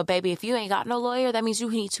 But baby, if you ain't got no lawyer, that means you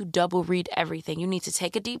need to double read everything. You need to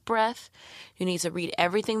take a deep breath. You need to read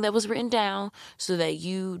everything that was written down so that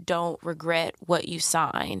you don't regret what you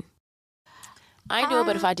sign. I ain't do it,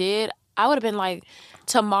 but if I did, I would have been like,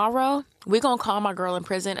 tomorrow, we're going to call my girl in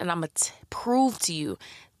prison and I'm going to prove to you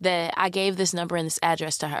that I gave this number and this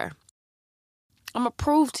address to her. I'm going to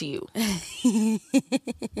prove to you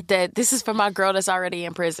that this is for my girl that's already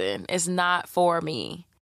in prison. It's not for me.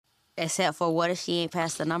 Except for what if she ain't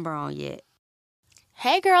passed the number on yet?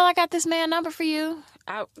 Hey, girl, I got this man number for you.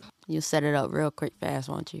 You'll set it up real quick fast,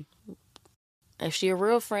 won't you? If she a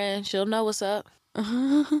real friend, she'll know what's up.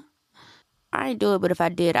 I ain't do it, but if I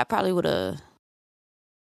did, I probably would have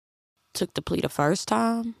took the plea the first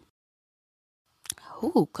time.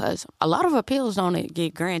 Ooh, because a lot of appeals don't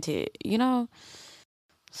get granted, you know?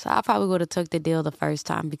 So I probably would have took the deal the first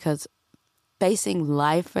time because facing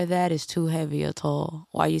life for that is too heavy a toll.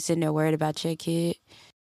 While you sitting there worried about your kid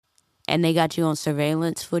and they got you on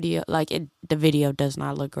surveillance video, the video does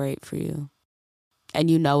not look great for you. And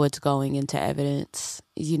you know it's going into evidence.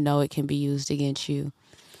 You know it can be used against you.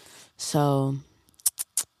 So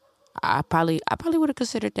I probably would have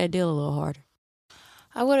considered that deal a little harder.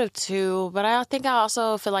 I would have too, but I think I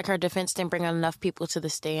also feel like her defense didn't bring enough people to the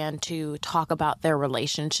stand to talk about their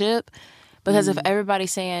relationship. Because if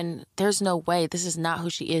everybody's saying, there's no way, this is not who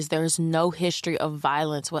she is, there's no history of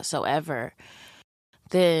violence whatsoever,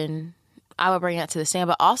 then I would bring that to the stand.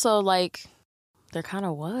 But also, like, there kind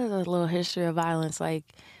of was a little history of violence. Like,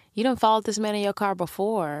 you done followed this man in your car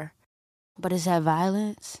before. But is that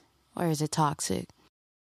violence or is it toxic?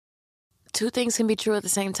 Two things can be true at the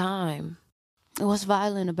same time. What's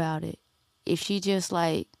violent about it? If she just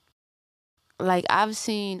like I've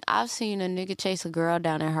seen a nigga chase a girl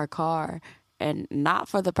down in her car, and not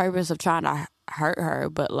for the purpose of trying to hurt her,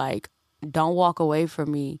 but like, don't walk away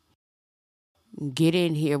from me. Get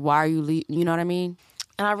in here. Why are you leaving? You know what I mean?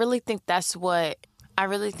 And I really think that's what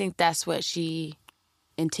she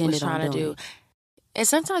Intended was trying on to doing. do. And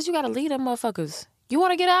sometimes you gotta lead them motherfuckers. You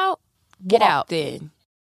want to get out? Get Walk out. then.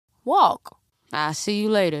 Walk. I'll see you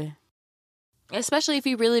later. Especially if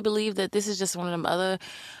you really believe that this is just one of them other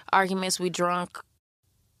arguments we drunk.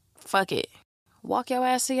 Fuck it. Walk your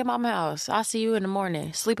ass to your mama's house. I'll see you in the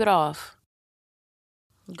morning. Sleep it off.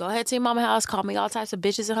 Go ahead to your mama's house. Call me all types of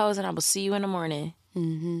bitches and hoes, and I will see you in the morning.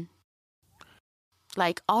 Mm-hmm.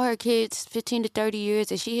 Like, all her kids, 15 to 30 years,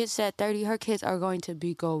 if she hits that 30, her kids are going to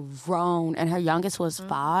be grown. And her youngest was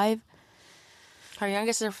 5. Her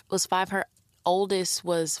youngest was 5. Her oldest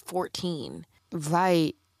was 14.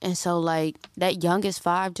 Right. And so, like, that youngest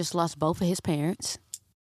 5 just lost both of his parents.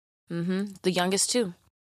 Mm-hmm. The youngest, too.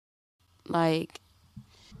 Like,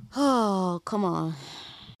 oh, come on.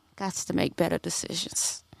 Got to make better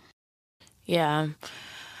decisions. Yeah.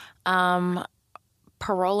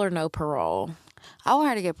 Parole or no parole? I want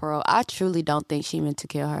her to get parole. I truly don't think she meant to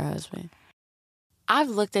kill her husband. I've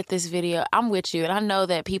looked at this video. I'm with you, and I know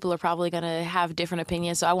that people are probably going to have different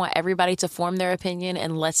opinions, so I want everybody to form their opinion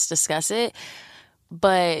and let's discuss it.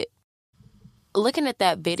 But looking at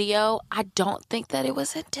that video, I don't think that it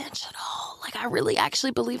was intentional. Like, I really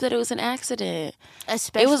actually believe that it was an accident.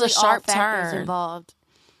 Especially it was a sharp all factors turn. Involved.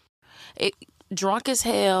 Drunk as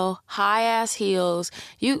hell, high ass heels.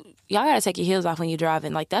 Y'all gotta take your heels off when you're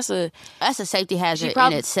driving. Like, that's a safety hazard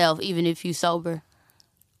in itself, even if you sober.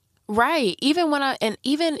 Right. Even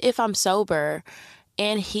if I'm sober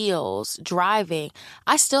in heels driving,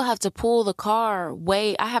 I still have to pull the car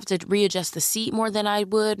I have to readjust the seat more than I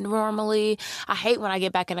would normally. I hate when I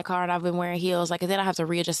get back in the car and I've been wearing heels, and then I have to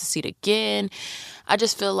readjust the seat again. I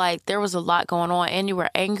just feel like there was a lot going on, and you were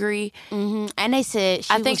angry. Mm-hmm. And they said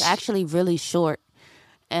she was actually really short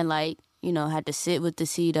and had to sit with the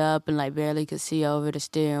seat up and barely could see over the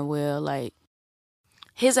steering wheel.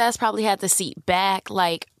 His ass probably had the seat back.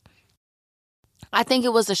 I think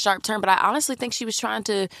it was a sharp turn, but I honestly think she was trying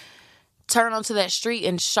to turn onto that street,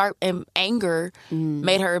 and anger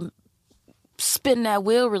made her spin that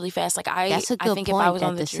wheel really fast. That's a good think point if I was that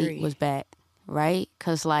on the seat was back, right?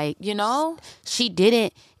 Because she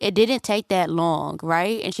it didn't take that long,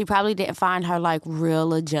 right? And she probably didn't find her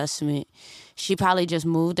real adjustment. She probably just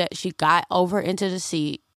moved that. She got over into the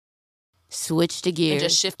seat, switched the gears, and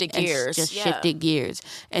just shifted gears. Shifted gears.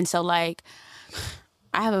 And so I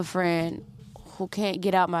have a friend who can't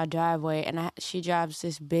get out my driveway, and she drives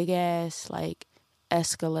this big ass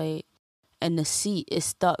Escalade, and the seat is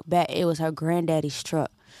stuck back. It was her granddaddy's truck,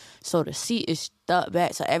 so the seat is stuck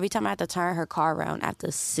back. So every time I have to turn her car around, I have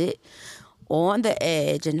to sit on the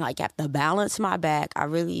edge and have to balance my back. I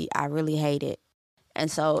really hate it. And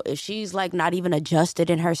so if she's not even adjusted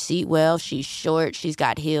in her seat well, she's short, she's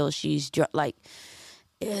got heels,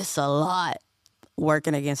 it's a lot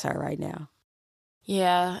working against her right now.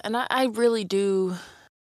 Yeah, and I really do.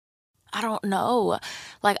 I don't know.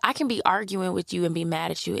 I can be arguing with you and be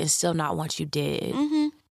mad at you and still not want you dead. Mm-hmm.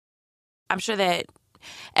 I'm sure that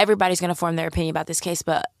everybody's going to form their opinion about this case,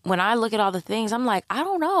 but when I look at all the things, I'm like, I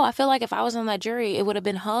don't know. I feel like if I was on that jury, it would have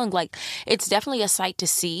been hung. It's definitely a sight to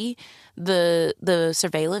see the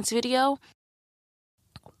surveillance video,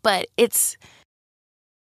 but it's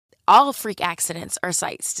all freak accidents are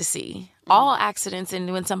sights to see. Mm-hmm. All accidents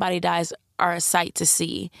and when somebody dies are a sight to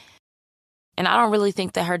see. And I don't really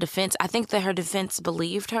think that I think that her defense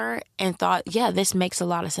believed her and thought, yeah, this makes a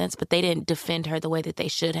lot of sense, but they didn't defend her the way that they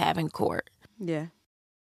should have in court. Yeah.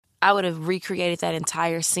 I would have recreated that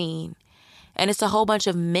entire scene. And it's a whole bunch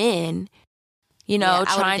of men,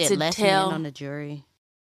 trying to tell men on the jury.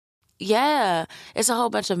 Yeah, it's a whole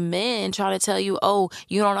bunch of men trying to tell you, oh,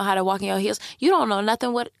 you don't know how to walk in your heels. You don't know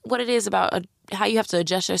nothing what it is about how you have to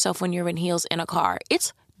adjust yourself when you're in heels in a car.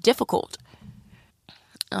 It's difficult.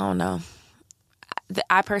 I don't know.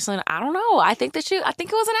 I personally, I don't know. I think it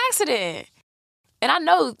was an accident. And I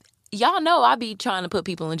know, y'all know I be trying to put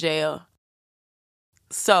people in jail.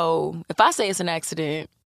 So if I say it's an accident,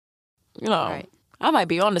 right. I might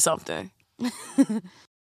be onto something.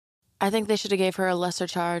 I think they should have gave her a lesser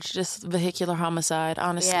charge, just vehicular homicide,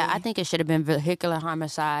 honestly. Yeah, I think it should have been vehicular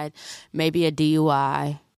homicide, maybe a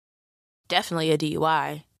DUI. Definitely a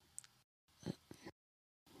DUI.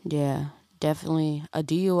 Yeah, definitely a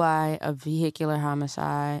DUI, a vehicular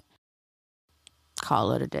homicide.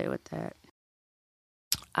 Call it a day with that.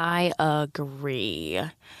 I agree.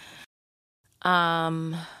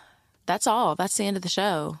 That's all. That's the end of the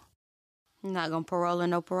show. You're not gonna parole or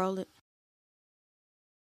no parole it?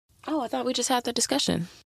 Oh, I thought we just had the discussion.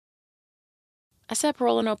 I said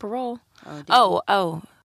parole or no parole. Oh.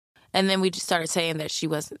 And then we just started saying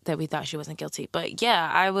that we thought she wasn't guilty. But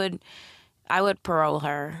yeah, I would parole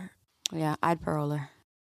her. Yeah, I'd parole her.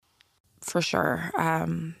 For sure.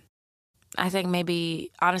 I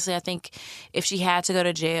think if she had to go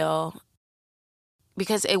to jail,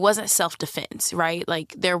 because it wasn't self-defense, right?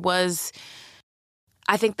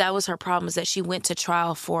 I think that was her problem, is that she went to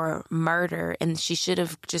trial for murder, and she should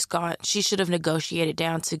have negotiated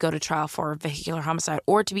down to go to trial for vehicular homicide,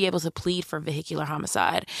 or to be able to plead for vehicular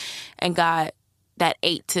homicide, and got that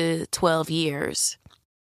 8 to 12 years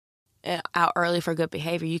out early for good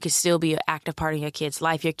behavior. You could still be an active part of your kid's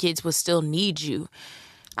life. Your kids will still need you.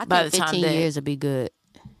 I think 15 years would be good.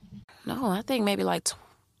 No, I think maybe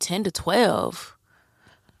 10 to 12.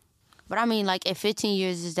 But I mean, if 15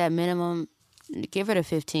 years is that minimum, give her the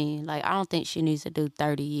 15. I don't think she needs to do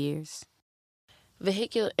 30 years.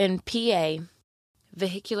 In PA,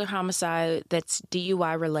 vehicular homicide that's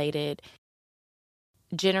DUI related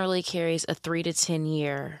generally carries a 3 to 10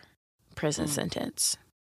 year prison sentence.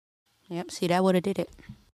 Yep, see, that would have did it.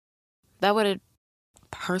 That would have,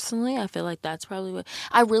 personally, I feel like that's probably what,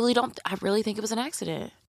 I really think it was an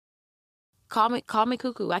accident. Call me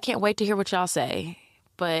cuckoo. I can't wait to hear what y'all say.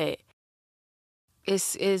 But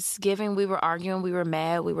it's giving, we were arguing, we were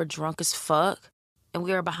mad, we were drunk as fuck, and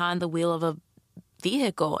we were behind the wheel of a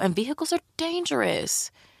vehicle, and vehicles are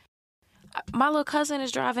dangerous. My little cousin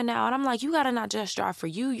is driving now, and I'm like, you gotta not just drive for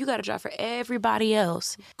you gotta drive for everybody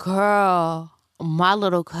else. Girl, my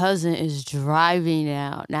little cousin is driving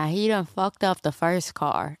now. Now, he done fucked up the first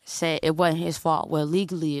car. Said it wasn't his fault. Well,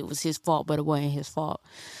 legally it was his fault, but it wasn't his fault.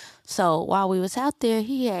 So while we was out there,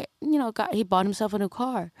 he had, he bought himself a new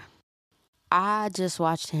car. I just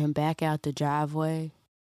watched him back out the driveway,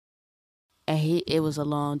 and it was a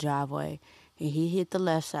long driveway. And he hit the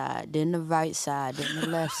left side, then the right side, then the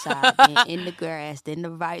left side, then in the grass, then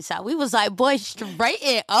the right side. We was like, boy,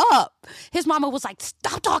 straighten up. His mama was like,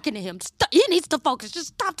 stop talking to him. He needs to focus. Just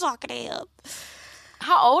stop talking to him.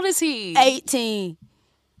 How old is he? 18.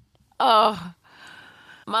 Oh,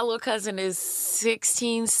 my little cousin is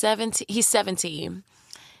 16, 17. He's 17.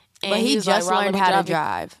 But he just learned how to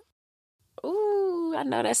drive. Ooh, I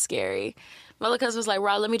know that's scary. My little cousin was like,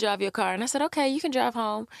 Rod, let me drive your car. And I said, okay, you can drive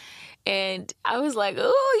home. And I was like,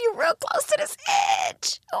 ooh, you're real close to this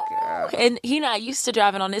edge. Ooh. And he not used to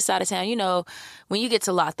driving on this side of town. You know, when you get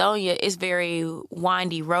to Lithonia, it's very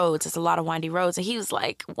windy roads. It's a lot of windy roads. And he was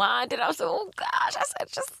like, wind. And I was like, oh, gosh. I said,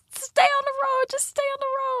 just stay on the road. Just stay on the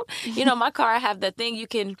road. You know, my car, I have that thing you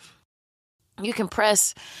can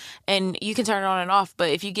press and you can turn it on and off. But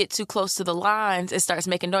if you get too close to the lines, it starts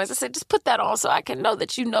making noise. I said, just put that on so I can know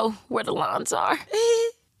that you know where the lines are.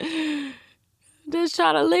 Just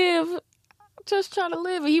trying to live.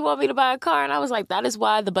 And he want me to buy a car. And I was like, that is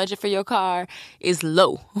why the budget for your car is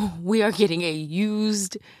low. We are getting a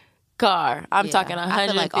used car. I'm talking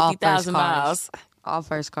 150,000 miles. All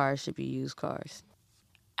first cars should be used cars.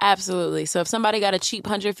 Absolutely. So if somebody got a cheap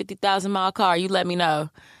 150,000 mile car, you let me know.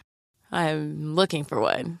 I'm looking for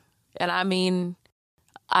one. And I mean,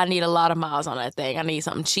 I need a lot of miles on that thing. I need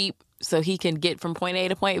something cheap so he can get from point A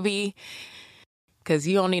to point B, because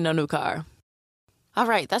you don't need no new car. All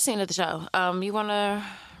right, that's the end of the show. You want to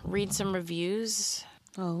read some reviews?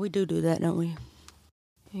 Oh, we do that, don't we?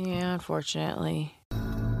 Yeah, unfortunately.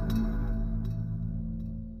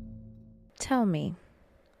 Tell me,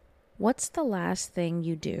 what's the last thing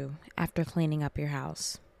you do after cleaning up your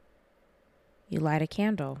house? You light a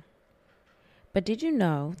candle. But did you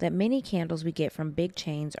know that many candles we get from big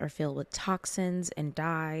chains are filled with toxins and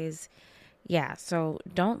dyes? Yeah, so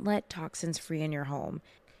don't let toxins free in your home.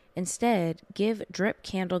 Instead, give Drip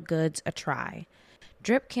Candle Goods a try.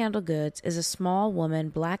 Drip Candle Goods is a small woman,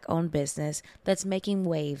 Black-owned business that's making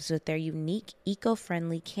waves with their unique,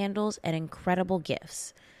 eco-friendly candles and incredible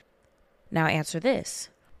gifts. Now answer this.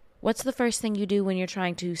 What's the first thing you do when you're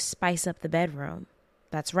trying to spice up the bedroom?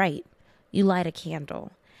 That's right. You light a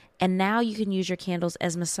candle. And now you can use your candles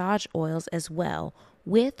as massage oils as well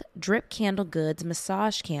with Drip Candle Goods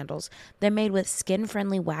massage candles. They're made with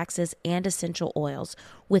skin-friendly waxes and essential oils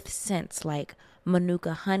with scents like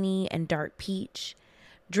Manuka honey and dark peach.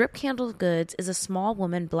 Drip Candle Goods is a small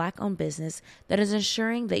woman, Black-owned business that is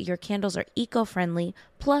ensuring that your candles are eco-friendly,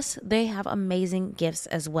 plus they have amazing gifts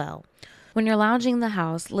as well. When you're lounging in the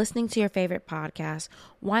house, listening to your favorite podcast,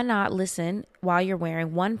 why not listen while you're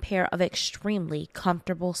wearing one pair of extremely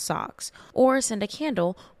comfortable socks? Or send a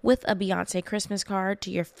candle with a Beyonce Christmas card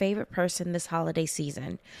to your favorite person this holiday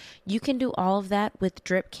season. You can do all of that with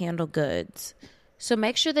Drip Candle Goods. So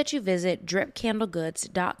make sure that you visit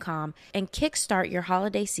dripcandlegoods.com and kickstart your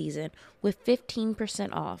holiday season with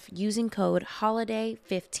 15% off using code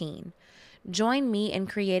HOLIDAY15. Join me in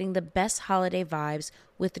creating the best holiday vibes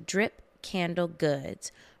with Drip Candle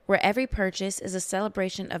Goods, where every purchase is a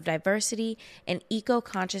celebration of diversity and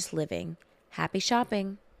eco-conscious living. Happy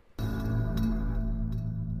shopping!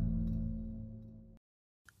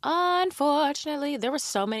 Unfortunately, there were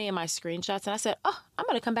so many in my screenshots, and I said, oh, I'm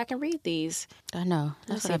going to come back and read these. I know.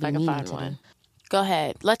 Let's see if I can find one. Go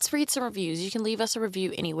ahead. Let's read some reviews. You can leave us a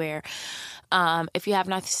review anywhere. If you have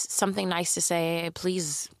something nice to say,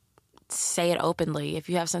 please say it openly. If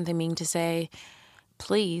you have something mean to say,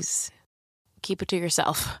 please keep it to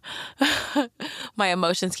yourself. My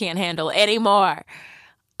emotions can't handle anymore.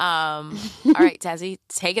 All right, Tazzy,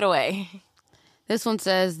 take it away. This one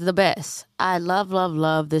says, the best. I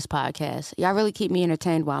love this podcast. Y'all really keep me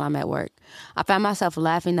entertained while I'm at work. I found myself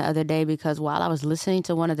laughing the other day because while I was listening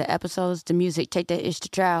to one of the episodes, the music Take That Itch to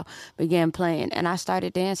Trial began playing, and I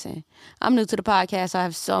started dancing. I'm new to the podcast, so I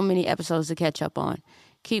have so many episodes to catch up on.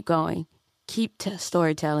 Keep going. Keep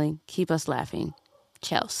storytelling. Keep us laughing.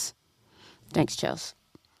 Chels. Thanks, Chels.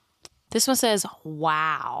 This one says,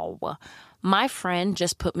 wow. My friend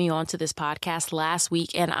just put me onto this podcast last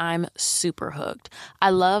week and I'm super hooked. I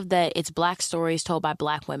love that it's Black stories told by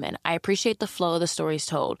Black women. I appreciate the flow of the stories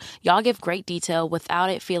told. Y'all give great detail without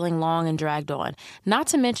it feeling long and dragged on. Not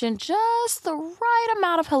to mention just the right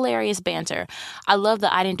amount of hilarious banter. I love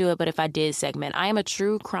the I didn't do it, but if I did segment. I am a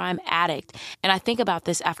true crime addict and I think about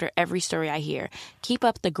this after every story I hear. Keep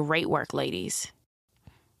up the great work, ladies.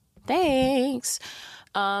 Thanks.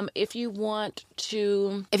 If you want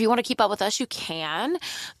to keep up with us, you can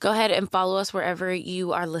go ahead and follow us wherever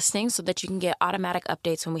you are listening so that you can get automatic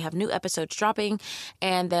updates when we have new episodes dropping,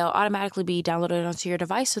 and they'll automatically be downloaded onto your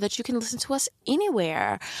device so that you can listen to us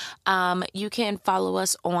anywhere. You can follow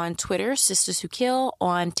us on Twitter, Sisters Who Kill,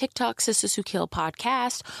 on TikTok, Sisters Who Kill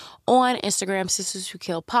Podcast, on Instagram, Sisters Who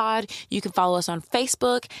Kill Pod. You can follow us on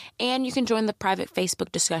Facebook, and you can join the private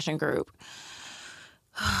Facebook discussion group.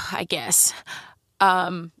 I guess.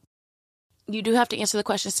 You do have to answer the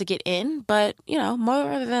questions to get in, but,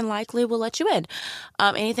 more than likely we'll let you in.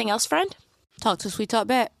 Anything else, friend? Talk to Sweet Talk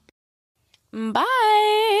back.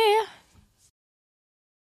 Bye.